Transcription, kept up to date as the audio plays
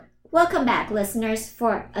Welcome back, listeners,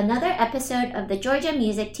 for another episode of the Georgia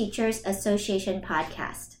Music Teachers Association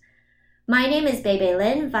podcast. My name is Bebe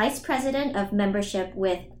Lin, Vice President of Membership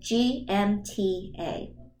with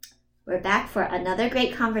GMTA. We're back for another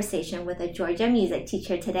great conversation with a Georgia music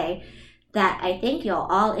teacher today that I think you'll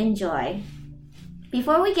all enjoy.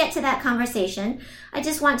 Before we get to that conversation, I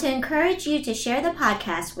just want to encourage you to share the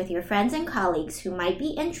podcast with your friends and colleagues who might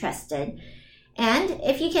be interested. And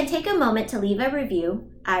if you can take a moment to leave a review,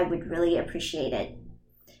 I would really appreciate it.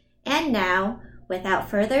 And now, without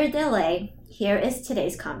further delay, here is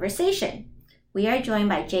today's conversation. We are joined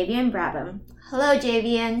by Javian Brabham. Hello,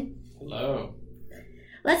 Javian. Hello.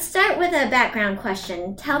 Let's start with a background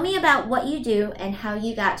question. Tell me about what you do and how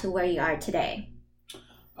you got to where you are today.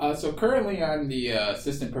 So currently I'm the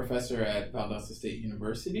assistant professor at Valdosta State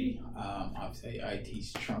University. Obviously I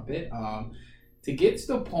teach trumpet. To get to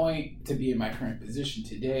the point to be in my current position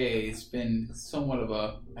today, it's been somewhat of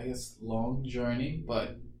a, long journey,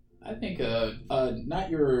 but I think not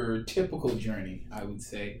your typical journey, I would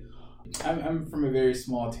say. I'm from a very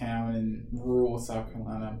small town in rural South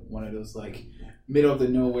Carolina, one of those middle of the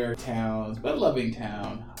nowhere towns, but loving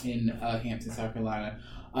town in Hampton, South Carolina.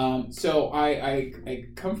 So I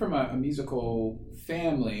come from a musical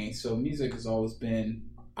family, so music has always been,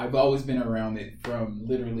 I've always been around it from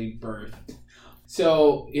literally birth.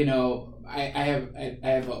 So, I have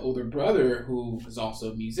an older brother who is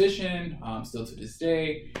also a musician, still to this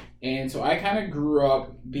day. And so I kind of grew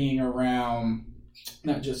up being around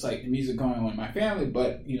not just the music going on in my family,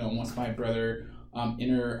 but, once my brother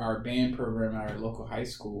entered our band program at our local high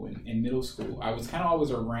school and middle school, I was kind of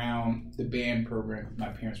always around the band program because my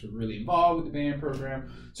parents were really involved with the band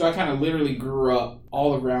program. So I kind of literally grew up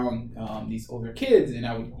all around these older kids, and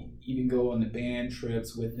I would even go on the band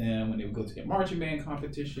trips with them when they would go to their marching band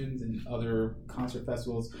competitions and other concert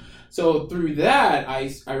festivals. So through that,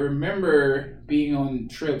 I remember being on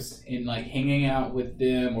trips and hanging out with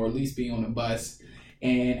them, or at least being on a bus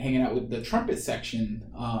and hanging out with the trumpet section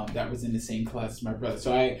that was in the same class as my brother.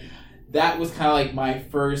 So that was kind of my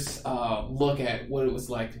first look at what it was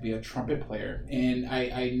like to be a trumpet player. And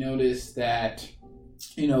I noticed that,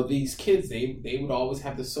 these kids, they would always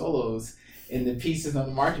have the solos and the pieces on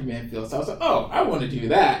the marching band field. So I was like, oh, I want to do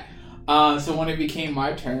that. So when it became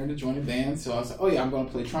my turn to join a band, so I was like, oh yeah, I'm going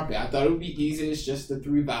to play trumpet. I thought it would be easy. It's just the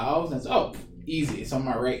 3 valves. And I said, easy. It's on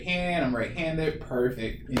my right hand. I'm right-handed.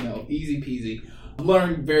 Perfect. Easy peasy.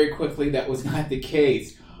 Learned very quickly that was not the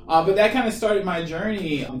case. But that kind of started my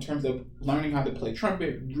journey in terms of learning how to play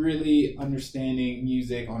trumpet, really understanding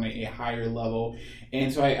music on a higher level.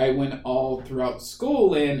 And so I went all throughout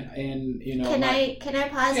school and Can I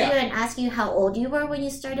pause you and ask you how old you were when you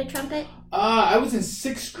started trumpet? I was in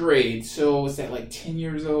 6th grade, so was that 10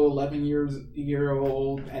 years old, 11 year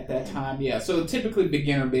old at that time? Yeah, so typically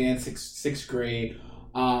beginner band, 6th grade.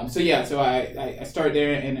 So I started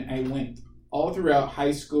there and I went all throughout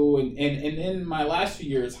high school, and in my last few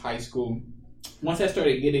years of high school, once I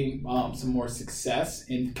started getting some more success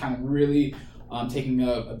and kind of really taking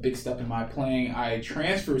a big step in my playing, I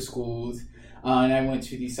transferred schools, and I went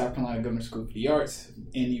to the South Carolina Governor School for the Arts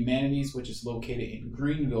and Humanities, which is located in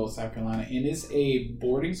Greenville, South Carolina, and it's a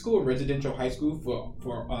boarding school, a residential high school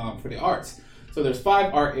for the arts. So there's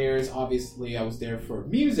 5 art areas. Obviously, I was there for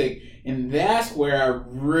music, and that's where I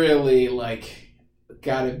really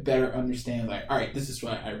got a better understanding, all right, this is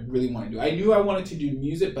what I really want to do. I knew I wanted to do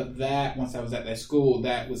music, but that, once I was at that school,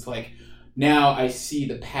 that was now I see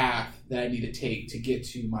the path that I need to take to get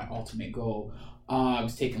to my ultimate goal. I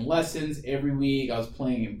was taking lessons every week. I was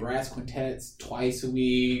playing in brass quintets twice a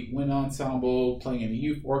week, wind ensemble, playing in a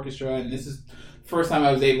youth orchestra, and this is the first time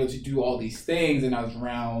I was able to do all these things, and I was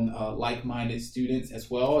around like-minded students as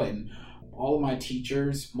well, and all of my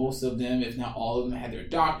teachers, most of them, if not all of them, had their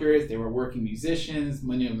doctorates. They were working musicians.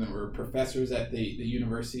 Many of them were professors at the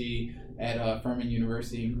university, at Furman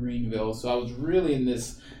University in Greenville. So I was really in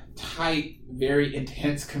this tight, very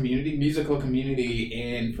intense community, musical community.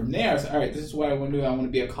 And from there, I said, all right, this is what I want to do. I want to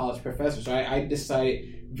be a college professor. So I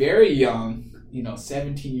decided very young,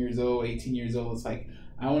 17 years old, 18 years old, it's I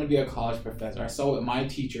want to be a college professor. I saw what my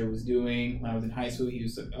teacher was doing when I was in high school. He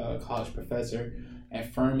was a college professor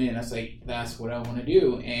at Furman. I was like, that's what I want to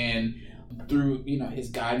do. And through his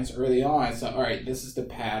guidance early on, I said, all right, this is the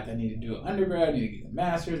path. I need to do an undergrad, I need to get a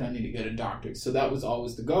master's, I need to get a doctorate. So that was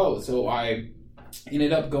always the goal. So I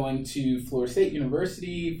ended up going to Florida State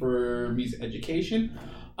University for music education,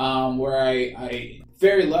 where I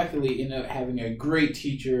very luckily ended up having a great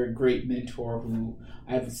teacher, a great mentor who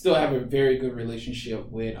I still have a very good relationship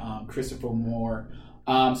with, Christopher Moore.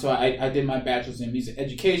 So I did my bachelor's in music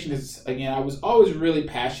education because, again, I was always really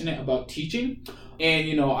passionate about teaching.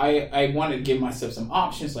 And, I wanted to give myself some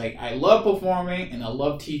options. Like, I love performing and I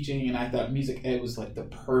love teaching, and I thought music ed was like the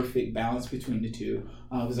perfect balance between the two.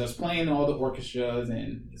 Because I was playing all the orchestras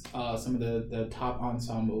and some of the top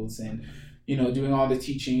ensembles, and, doing all the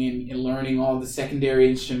teaching and learning all the secondary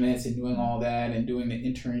instruments and doing all that, and doing the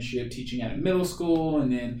internship teaching at a middle school.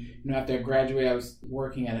 And then, after I graduated, I was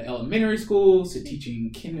working at an elementary school, so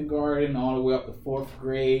teaching kindergarten all the way up to 4th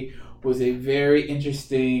grade. Was a very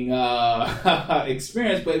interesting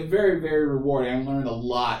experience, but very, very rewarding. I learned a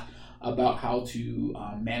lot about how to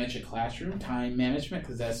manage a classroom, time management,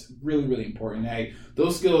 because that's really, really important.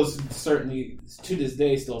 Those skills certainly, to this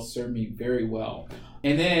day, still serve me very well.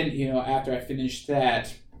 And then, after I finished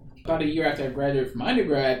that, about a year after I graduated from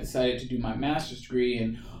undergrad, I decided to do my master's degree.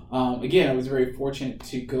 And again, I was very fortunate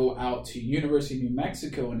to go out to University of New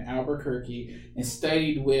Mexico in Albuquerque and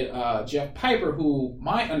studied with Jeff Piper, who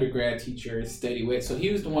my undergrad teacher studied with. So he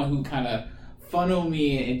was the one who kind of funneled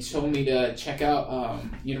me and told me to check out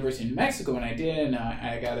University of New Mexico, and I did, and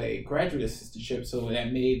I got a graduate assistantship, so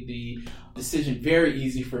that made the decision very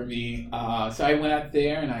easy for me. So I went out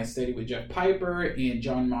there and I studied with Jeff Piper and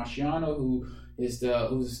John Marciano, who's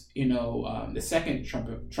the second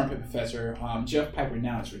trumpet professor. Jeff Piper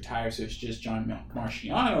now is retired, so it's just John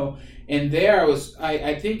Marciano. And there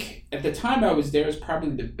I think at the time I was there was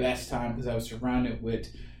probably the best time, because I was surrounded with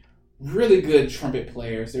really good trumpet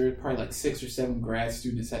players. There were probably like 6 or 7 grad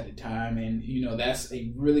students at the time, and that's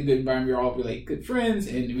a really good environment. We're all really good friends,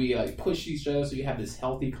 and we like push each other, so you have this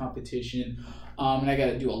healthy competition. And I got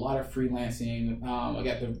to do a lot of freelancing. I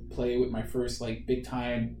got to play with my first like big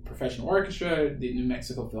time professional orchestra, the New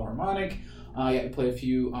Mexico Philharmonic. I got to play a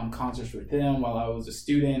few concerts with them while I was a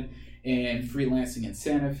student, and freelancing in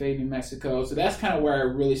Santa Fe, New Mexico. So that's kind of where I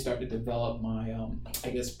really started to develop my,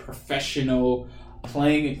 professional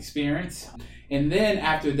playing experience. And then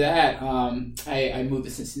after that, I moved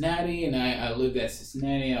to Cincinnati, and I lived at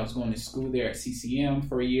Cincinnati, and I was going to school there at CCM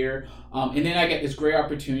for a year. And then I got this great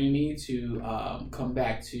opportunity to come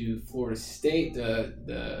back to Florida State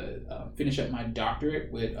to finish up my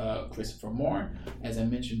doctorate with Christopher Moore, as I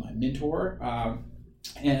mentioned, my mentor.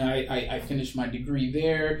 And I finished my degree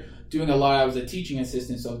there, doing a lot. I was a teaching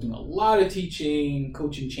assistant, so I was doing a lot of teaching,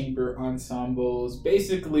 coaching chamber ensembles,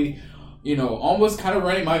 basically, almost kind of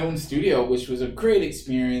running my own studio, which was a great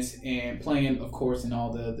experience, and playing, of course, in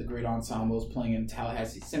all the great ensembles, playing in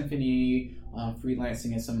Tallahassee Symphony,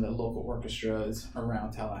 freelancing in some of the local orchestras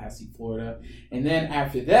around Tallahassee, Florida. And then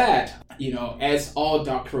after that, as all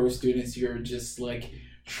doctoral students, you're just like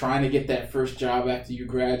trying to get that first job after you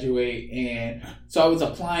graduate. And so I was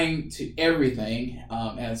applying to everything,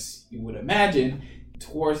 as you would imagine.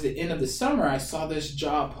 Towards the end of the summer, I saw this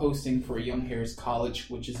job posting for Young Harris College,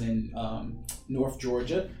 which is in North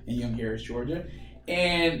Georgia, in Young Harris, Georgia.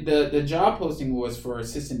 And the job posting was for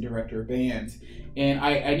assistant director of bands. And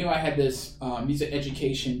I knew I had this music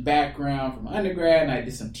education background from undergrad, and I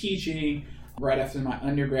did some teaching. Right after my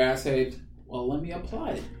undergrad, I said, well, let me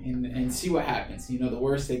apply and see what happens. The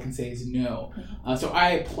worst they can say is no. So I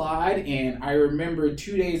applied, and I remember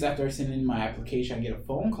 2 days after I sent in my application, I get a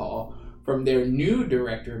phone call from their new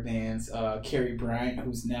director of bands, Kerry Bryant,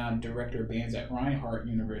 who's now director of bands at Reinhardt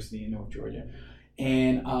University in North Georgia.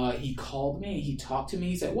 And he called me, and he talked to me.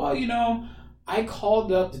 He said, well, I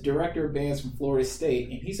called up the director of bands from Florida State,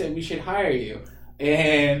 and he said we should hire you.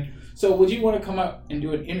 And so would you want to come up and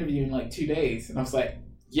do an interview in like 2 days? And I was like,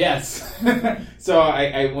 yes. So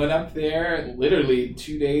I went up there literally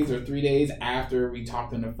 2 days or 3 days after we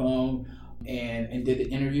talked on the phone and did the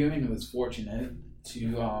interview, and was fortunate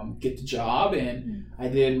to get the job. And I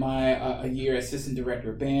did my a year assistant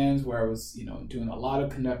director of bands, where I was doing a lot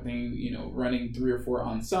of conducting, running 3 or 4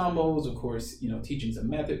 ensembles, of course, teaching some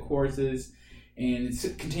method courses, and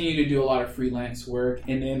continue to do a lot of freelance work.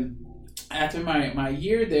 And then after my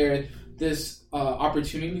year there, this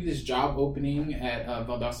opportunity, this job opening at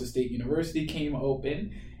Valdosta State University came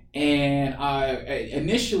open. And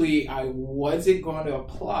initially I wasn't going to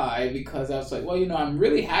apply, because I was like, well, I'm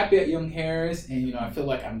really happy at Young Harris, and I feel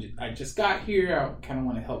like I just got here. I kind of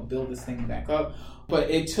want to help build this thing back up. But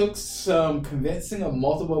it took some convincing of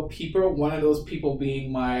multiple people. One of those people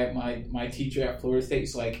being my teacher at Florida State.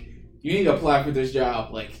 It's like, you need to apply for this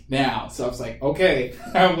job like now. So I was like, okay,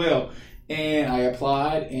 I will. And I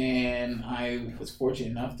applied, and I was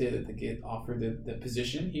fortunate enough to get offered the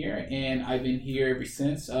position here. And I've been here ever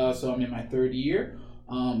since. So I'm in my 3rd year,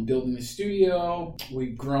 building the studio.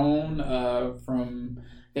 We've grown from,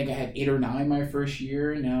 I think I had 8 or 9 my first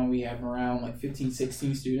year. Now we have around like 15,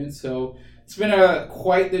 16 students. So it's been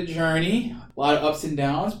quite the journey. A lot of ups and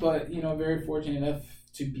downs, but very fortunate enough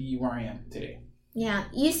to be where I am today. Yeah,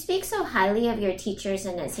 you speak so highly of your teachers,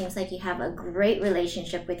 and it seems like you have a great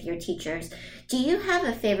relationship with your teachers. Do you have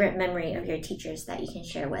a favorite memory of your teachers that you can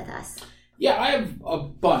share with us? Yeah, I have a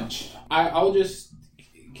bunch. I'll just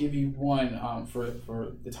give you one for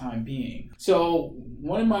the time being. So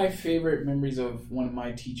one of my favorite memories of one of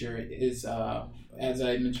my teachers is, as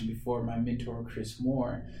I mentioned before, my mentor, Chris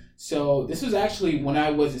Moore. So this was actually when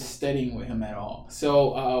I wasn't studying with him at all.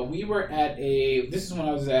 So we were at this is when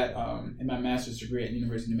I was at in my master's degree at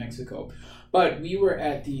University of New Mexico. But we were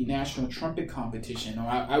at the National Trumpet Competition.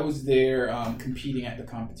 I was there competing at the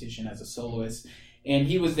competition as a soloist. And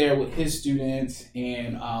he was there with his students.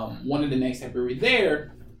 And one of the nights that we were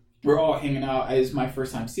there, we're all hanging out. It was my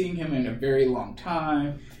first time seeing him in a very long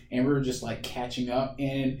time. And we were just like catching up.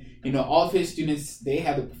 And, all of his students, they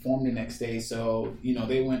had to perform the next day. So,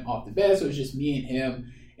 they went off to bed. So it was just me and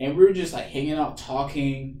him. And we were just like hanging out,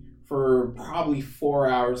 talking for probably 4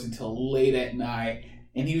 hours until late at night.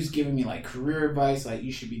 And he was giving me like career advice, like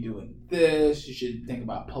you should be doing this, you should think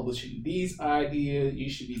about publishing these ideas, you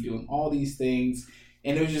should be doing all these things.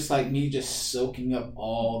 And it was just like me just soaking up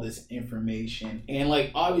all this information. And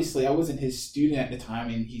like, obviously I wasn't his student at the time,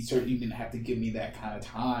 and he certainly didn't have to give me that kind of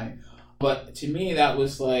time. But to me, that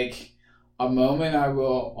was like a moment I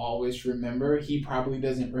will always remember. He probably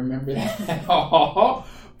doesn't remember that at all.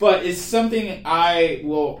 But it's something I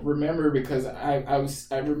will remember because I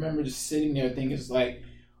remember just sitting there thinking, it's like,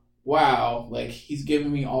 wow, like he's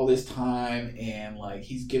giving me all this time, and like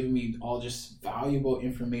he's giving me all just valuable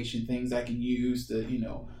information, things I can use to,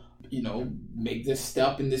 make this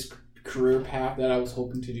step in this career path that I was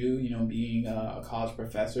hoping to do, being a college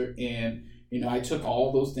professor. And, I took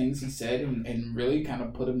all those things he said and really kind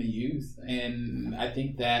of put them to use. And I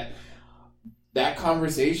think that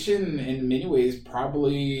conversation in many ways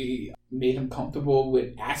probably made him comfortable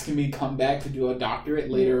with asking me to come back to do a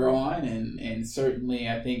doctorate later on. And certainly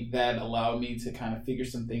I think that allowed me to kind of figure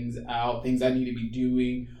some things out, things I need to be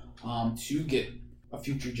doing to get a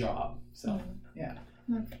future job. So, yeah.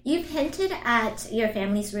 You've hinted at your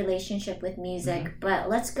family's relationship with music, but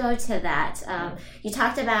let's go to that. You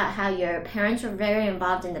talked about how your parents were very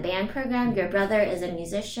involved in the band program. Your brother is a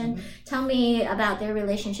musician. Tell me about their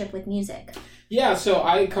relationship with music. Yeah, so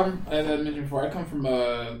as I mentioned before, I come from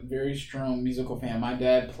a very strong musical family. My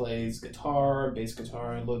dad plays guitar, bass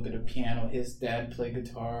guitar, a little bit of piano. His dad played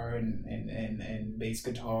guitar and bass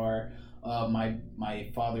guitar. My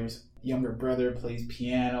father's younger brother plays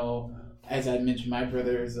piano. As I mentioned, my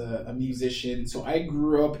brother is a musician. So I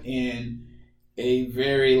grew up in a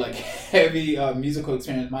very heavy musical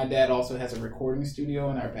experience. My dad also has a recording studio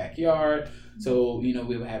in our backyard. So, we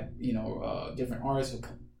would have, different artists would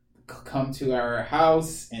come to our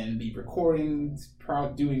house and be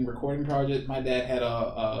doing recording projects. My dad had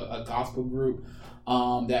a gospel group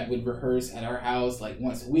that would rehearse at our house like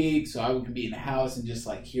once a week. So I would be in the house and just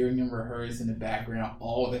like hearing them rehearse in the background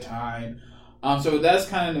all the time. So that's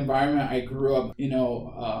kind of the environment I grew up.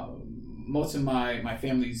 Most of my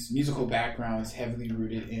family's musical background is heavily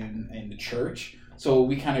rooted in the church. So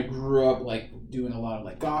we kind of grew up like doing a lot of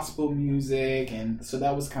like gospel music, and so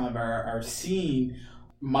that was kind of our scene.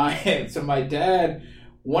 My dad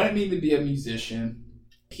wanted me to be a musician.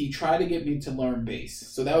 He tried to get me to learn bass.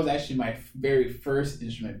 So that was actually my very first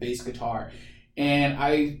instrument, bass guitar. And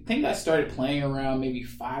I think I started playing around maybe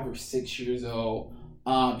 5 or 6 years old.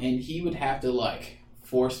 And he would have to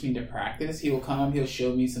force me to practice. He will come, he'll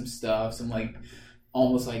show me some stuff, some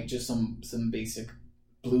almost just some basic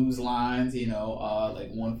blues lines,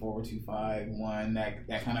 like 1 4 2 5 1,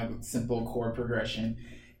 that kind of simple chord progression.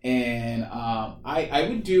 And I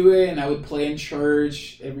would do it, and I would play in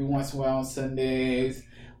church every once in a while on Sundays.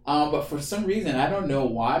 But for some reason, I don't know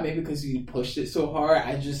why, maybe because you pushed it so hard,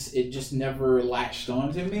 it just never latched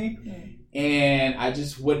on to me. And I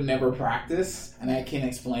just would never practice, and I can't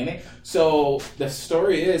explain it. So the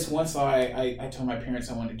story is, once I told my parents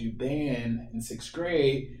I wanted to do band in 6th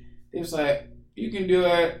grade, they was like, you can do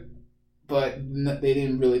it, but they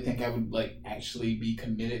didn't really think I would actually be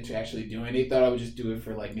committed to actually doing it. They thought I would just do it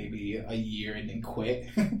for maybe a year and then quit.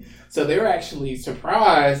 So they were actually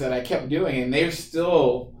surprised that I kept doing it, and they're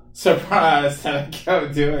still surprised that I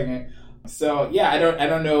kept doing it. So yeah, I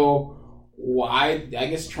don't know why. I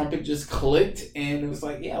guess trumpet just clicked, and it was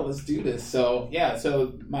like, yeah, let's do this. So yeah,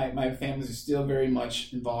 so my family's still very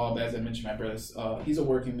much involved. As I mentioned, my brother's he's a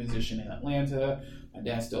working musician in Atlanta. My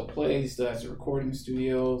dad still plays, still has a recording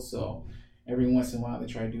studio. So every once in a while they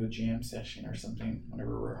try to do a jam session or something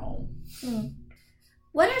whenever we're home.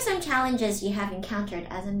 What are some challenges you have encountered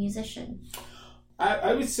as a musician?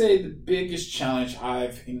 I would say the biggest challenge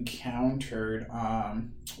I've encountered,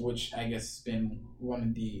 which I guess has been one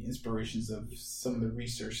of the inspirations of some of the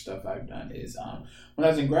research stuff I've done, is when I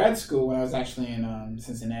was in grad school, when I was actually in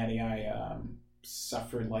Cincinnati, I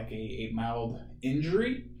suffered like a mild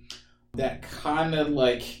injury that kind of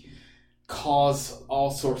like caused all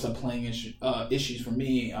sorts of playing issues for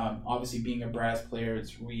me. Obviously, being a brass player,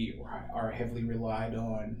 we are heavily relied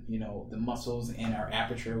on, the muscles in our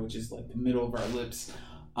aperture, which is like the middle of our lips,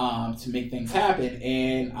 to make things happen.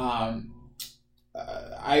 And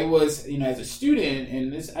I was, as a student,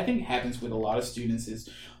 and this I think happens with a lot of students, is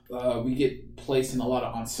we get placed in a lot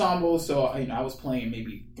of ensembles. So I was playing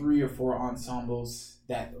maybe 3 or 4 ensembles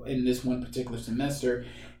that in this one particular semester.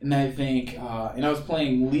 And I think, and I was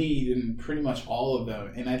playing lead in pretty much all of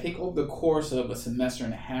them. And I think over the course of a semester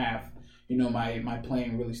and a half, my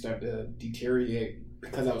playing really started to deteriorate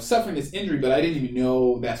because I was suffering this injury, but I didn't even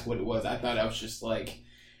know that's what it was. I thought I was just like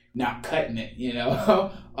not cutting it,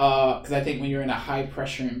 because I think when you're in a high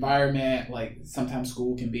pressure environment, like sometimes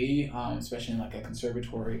school can be, especially in like a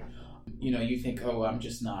conservatory, you think, oh, I'm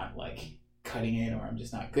just not like cutting it, or I'm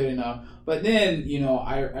just not good enough. But then,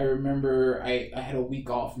 I remember I had a week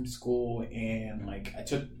off from school, and like I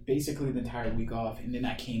took basically the entire week off, and then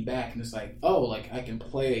I came back and it's like, oh, like I can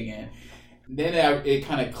play again. Then it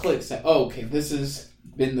kind of clicks that, oh, okay, this has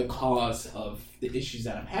been the cause of the issues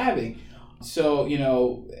that I'm having. So,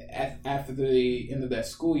 after the end of that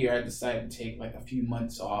school year, I decided to take like a few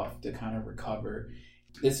months off to kind of recover.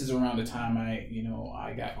 This is around the time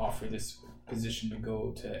I got offered this position to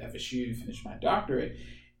go to FSU to finish my doctorate.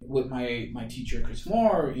 With my teacher, Chris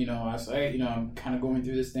Moore, I was like, I'm kind of going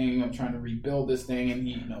through this thing. I'm trying to rebuild this thing. And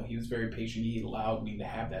he was very patient. He allowed me to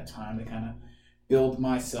have that time to kind of build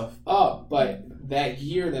myself up. But that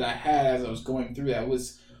year that I had as I was going through that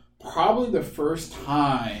was probably the first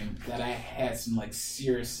time that I had some like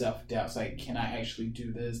serious self-doubts. Like, can I actually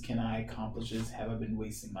do this? Can I accomplish this? Have I been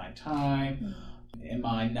wasting my time? Am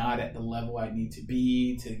I not at the level I need to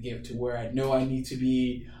be to get to where I know I need to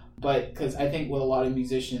be? But because I think what a lot of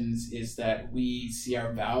musicians is that we see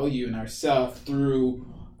our value in ourselves through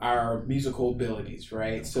our musical abilities,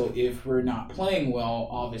 right? So if we're not playing well,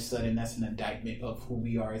 all of a sudden that's an indictment of who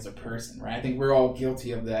we are as a person, right? I think we're all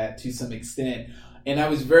guilty of that to some extent. And I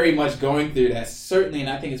was very much going through that, certainly, and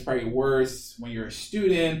I think it's probably worse when you're a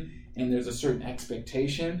student and there's a certain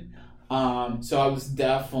expectation. So I was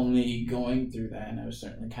definitely going through that, and it was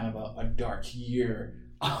certainly kind of a dark year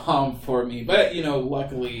for me. But,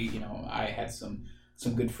 luckily, I had some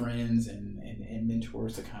good friends and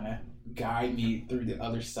mentors to kind of guide me through the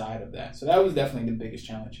other side of that. So that was definitely the biggest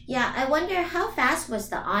challenge. Yeah, I wonder how fast was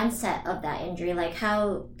the onset of that injury? Like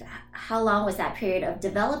how long was that period of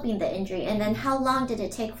developing the injury? And then how long did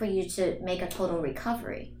it take for you to make a total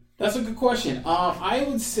recovery? That's a good question. I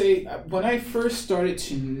would say when I first started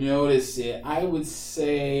to notice it, I would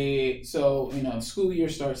say, so, school year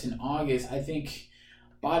starts in August. I think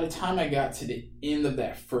by the time I got to the end of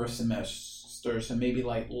that first semester, so maybe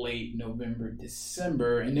like late November,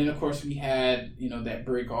 December, and then of course we had, that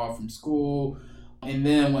break off from school. And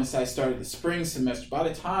then once I started the spring semester, by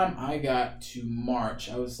the time I got to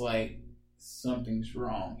March, I was like, something's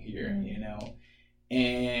wrong here,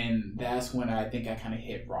 And that's when I think I kind of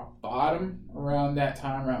hit rock bottom around that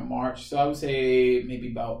time, around March. So I would say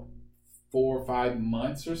maybe about 4 or 5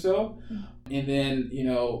 months or so. And then,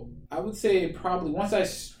 I would say probably once I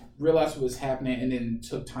realized what was happening and then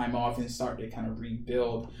took time off and started to kind of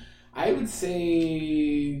rebuild, I would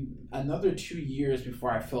say another 2 years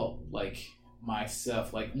before I felt like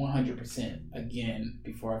myself, like 100% again,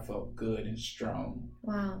 before I felt good and strong.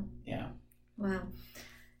 Wow. Yeah. Wow.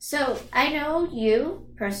 So I know you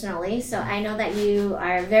personally, so I know that you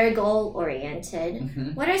are very goal-oriented.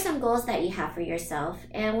 Mm-hmm. What are some goals that you have for yourself,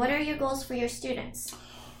 and what are your goals for your students?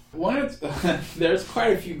 There's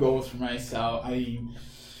quite a few goals for myself.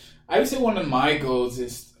 I would say one of my goals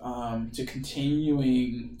is to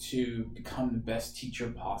continuing to become the best teacher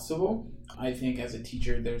possible. I think as a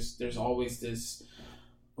teacher, there's always this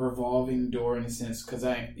revolving door in a sense, because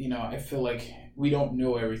I feel like we don't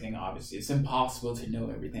know everything. Obviously, it's impossible to know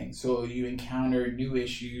everything. So you encounter new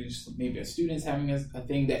issues. Maybe a student's having a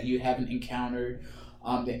thing that you haven't encountered,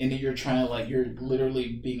 and then you're trying to you're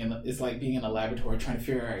literally it's like being in a laboratory trying to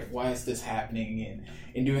figure out why is this happening,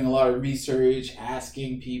 and doing a lot of research,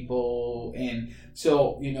 asking people, and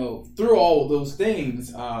so through all of those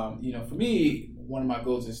things, for me, one of my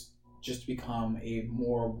goals is just to become a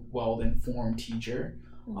more well-informed teacher.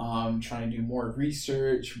 Trying to do more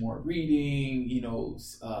research, more reading,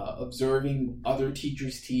 observing other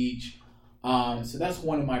teachers teach, So that's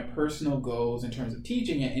one of my personal goals in terms of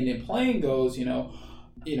teaching it. And then playing goals,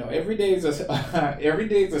 every day is every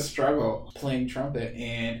day is a struggle playing trumpet.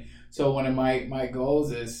 And so one of my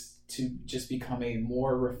goals is to just become a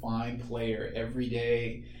more refined player every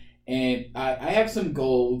day. And I have some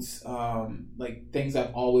goals, like things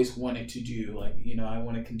I've always wanted to do. Like, I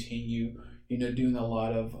want to continue, doing a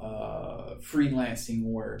lot of freelancing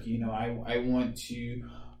work. I want to.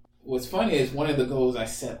 What's funny is one of the goals I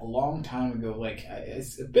set a long time ago, like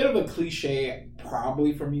it's a bit of a cliche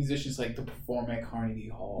probably for musicians, like to perform at Carnegie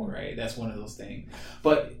Hall, right? That's one of those things.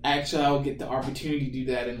 But actually I'll get the opportunity to do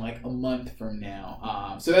that in like a month from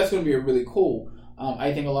now. So that's going to be really cool.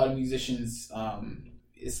 I think a lot of musicians,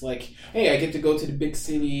 it's like, hey, I get to go to the big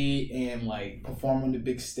city and like perform on the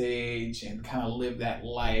big stage and kind of live that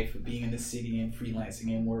life of being in the city and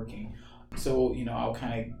freelancing and working. So, I'll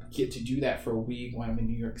kind of get to do that for a week when I'm in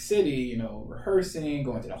New York City, rehearsing,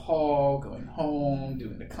 going to the hall, going home,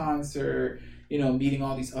 doing the concert, meeting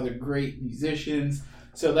all these other great musicians.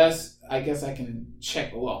 So I guess I can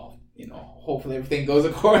check, hopefully everything goes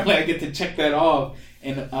accordingly. I get to check that off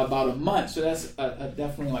in about a month. So that's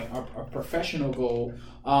definitely like a professional goal.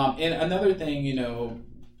 And another thing,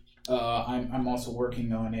 I'm also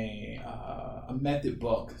working on a method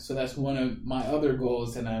book. So that's one of my other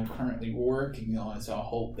goals that I'm currently working on. So I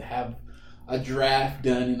hope to have a draft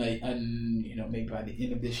done maybe by the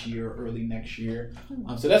end of this year or early next year.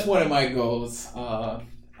 So that's one of my goals,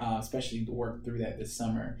 especially to work through that this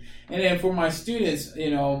summer. And then for my students,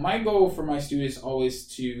 my goal for my students is always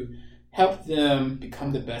to help them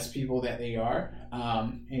become the best people that they are.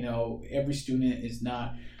 Every student is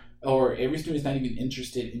not even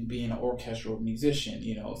interested in being an orchestral musician.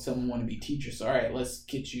 Some want to be teachers. So, all right, let's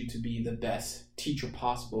get you to be the best teacher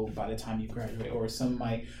possible by the time you graduate. Or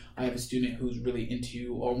I have a student who's really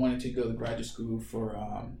into or wanted to go to graduate school for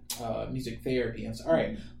music therapy. And so, all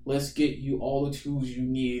right, let's get you all the tools you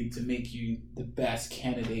need to make you the best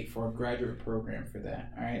candidate for a graduate program for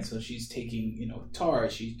that. All right, so she's taking, guitar,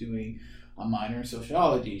 she's doing a minor in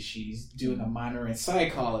sociology, she's doing a minor in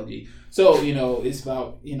psychology. So, it's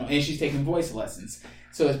about, and she's taking voice lessons.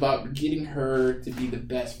 So it's about getting her to be the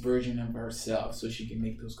best version of herself so she can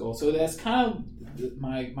make those goals. So that's kind of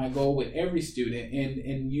my goal with every student,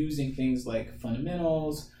 and using things like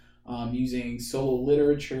fundamentals, using solo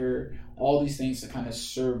literature, all these things to kind of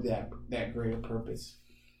serve that greater purpose.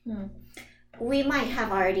 We might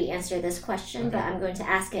have already answered this question, but I'm going to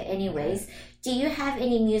ask it anyways. Do you have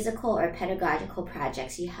any musical or pedagogical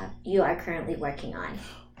projects you are currently working on?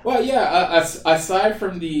 Well, yeah. Aside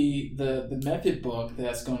from the method book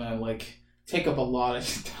that's going to take up a lot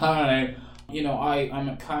of time,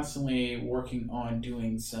 I'm constantly working on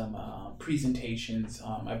doing some presentations.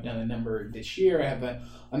 I've done a number this year. I have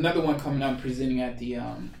another one coming up, presenting at the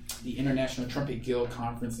International Trumpet Guild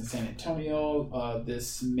Conference in San Antonio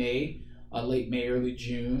this May. Late May, early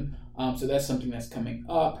June. So that's something that's coming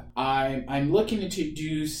up. I'm looking to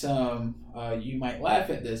do some, you might laugh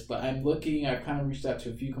at this, but I've kind of reached out to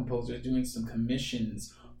a few composers doing some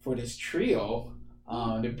commissions for this trio,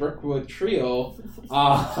 the Brookwood Trio,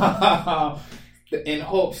 in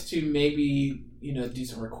hopes to maybe, do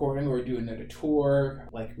some recording or do another tour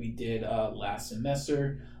like we did last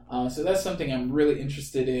semester. So that's something I'm really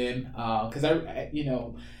interested in, because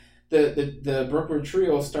the Brookwood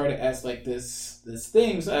Trio started as this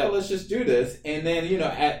thing, so let's just do this. And then,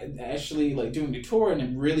 actually doing the tour and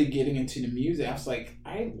then really getting into the music, I was like,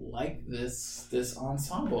 I like this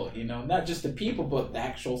ensemble, not just the people, but the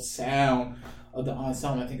actual sound of the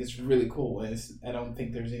ensemble. I think it's really cool. I don't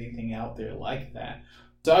think there's anything out there like that.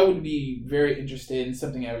 So I would be very interested in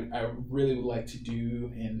something I really would like to do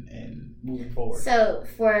and moving forward. So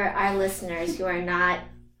for our listeners who are not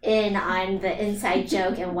in on the inside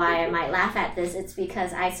joke and why I might laugh at this, it's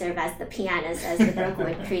because I serve as the pianist as the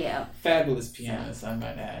Brookwood Trio. Fabulous pianist, I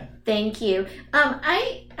might add. Thank you.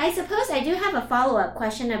 I suppose I do have a follow-up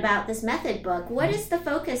question about this method book. What is the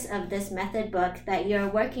focus of this method book that you're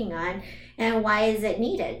working on, and why is it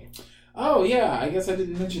needed? Oh yeah, I guess I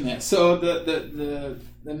didn't mention that. So the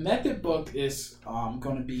method book is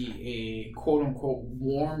going to be a quote-unquote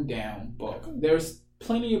warm-down book. There's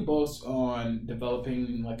plenty of books on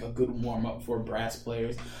developing a good warm-up for brass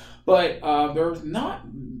players, but there's not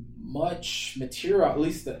much material, at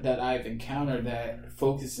least that I've encountered, that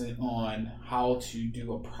focuses on how to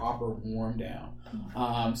do a proper warm-down.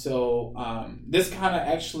 This kind of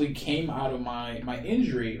actually came out of my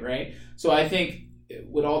injury, right? So I think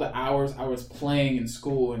with all the hours I was playing in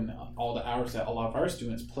school and all the hours that a lot of our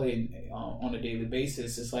students play on a daily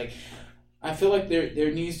basis, it's like I feel like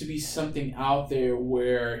there needs to be something out there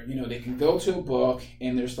where, you know, they can go to a book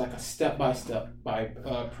and there's like a step-by-step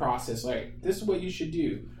process. Like, this is what you should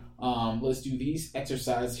do. Let's do these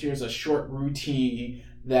exercises. Here's a short routine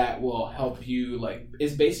that will help you. Like,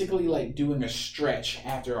 it's basically like doing a stretch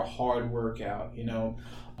after a hard workout, you know.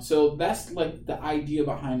 So that's like the idea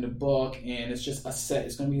behind the book, and it's just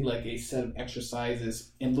it's going to be like a set of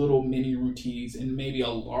exercises and little mini routines and maybe a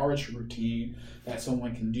large routine that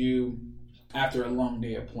someone can do after a long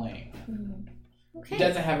day of playing. Okay. It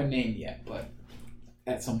doesn't have a name yet, but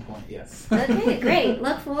at some point, yes. Okay, great.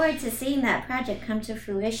 Look forward to seeing that project come to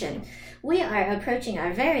fruition. We are approaching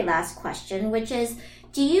our very last question, which is,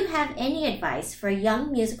 do you have any advice for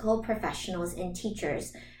young musical professionals and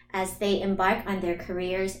teachers as they embark on their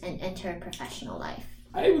careers and enter professional life?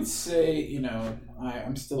 I would say, you know,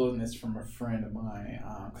 I'm still in this from a friend of mine,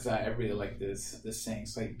 because I really like this saying.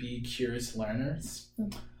 It's like, be curious learners.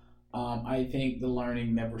 I think the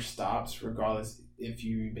learning never stops, regardless if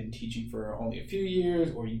you've been teaching for only a few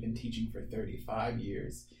years or you've been teaching for 35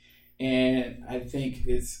 years. And I think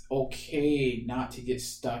it's okay not to get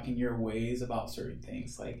stuck in your ways about certain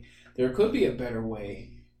things. Like, there could be a better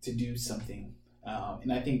way to do something.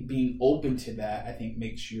 And I think being open to that, I think,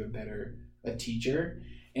 makes you a teacher.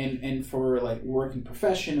 And for like working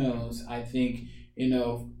professionals, I think, you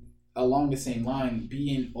know, along the same line,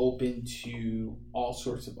 being open to all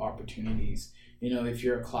sorts of opportunities. You know, if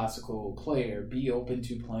you're a classical player, be open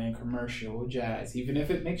to playing commercial jazz, even if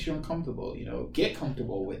it makes you uncomfortable. You know, get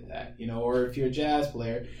comfortable with that. You know, or if you're a jazz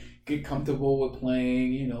player, get comfortable with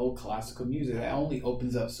playing, you know, classical music. That only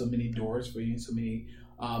opens up so many doors for you, so many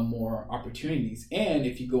more opportunities. And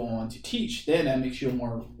if you go on to teach, then that makes you a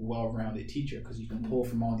more well-rounded teacher, because you can pull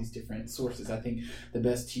from all these different sources. I think the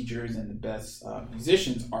best teachers and the best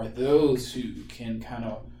musicians are those who can kind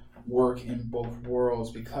of work in both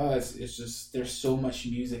worlds, because it's just, there's so much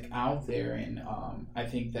music out there, and I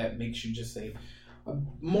think that makes you just a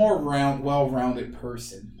more well-rounded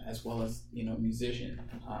person, as well as, you know, musician,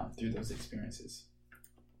 through those experiences.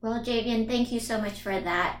 Well, Javian, thank you so much for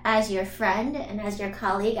that. As your friend and as your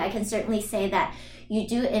colleague, I can certainly say that you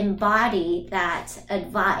do embody that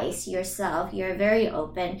advice yourself. You're very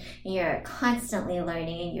open, and you're constantly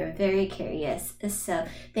learning, and you're very curious. So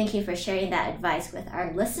thank you for sharing that advice with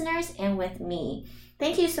our listeners and with me.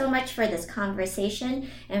 Thank you so much for this conversation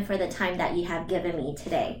and for the time that you have given me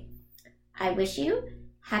today. I wish you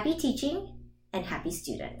happy teaching and happy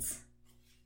students.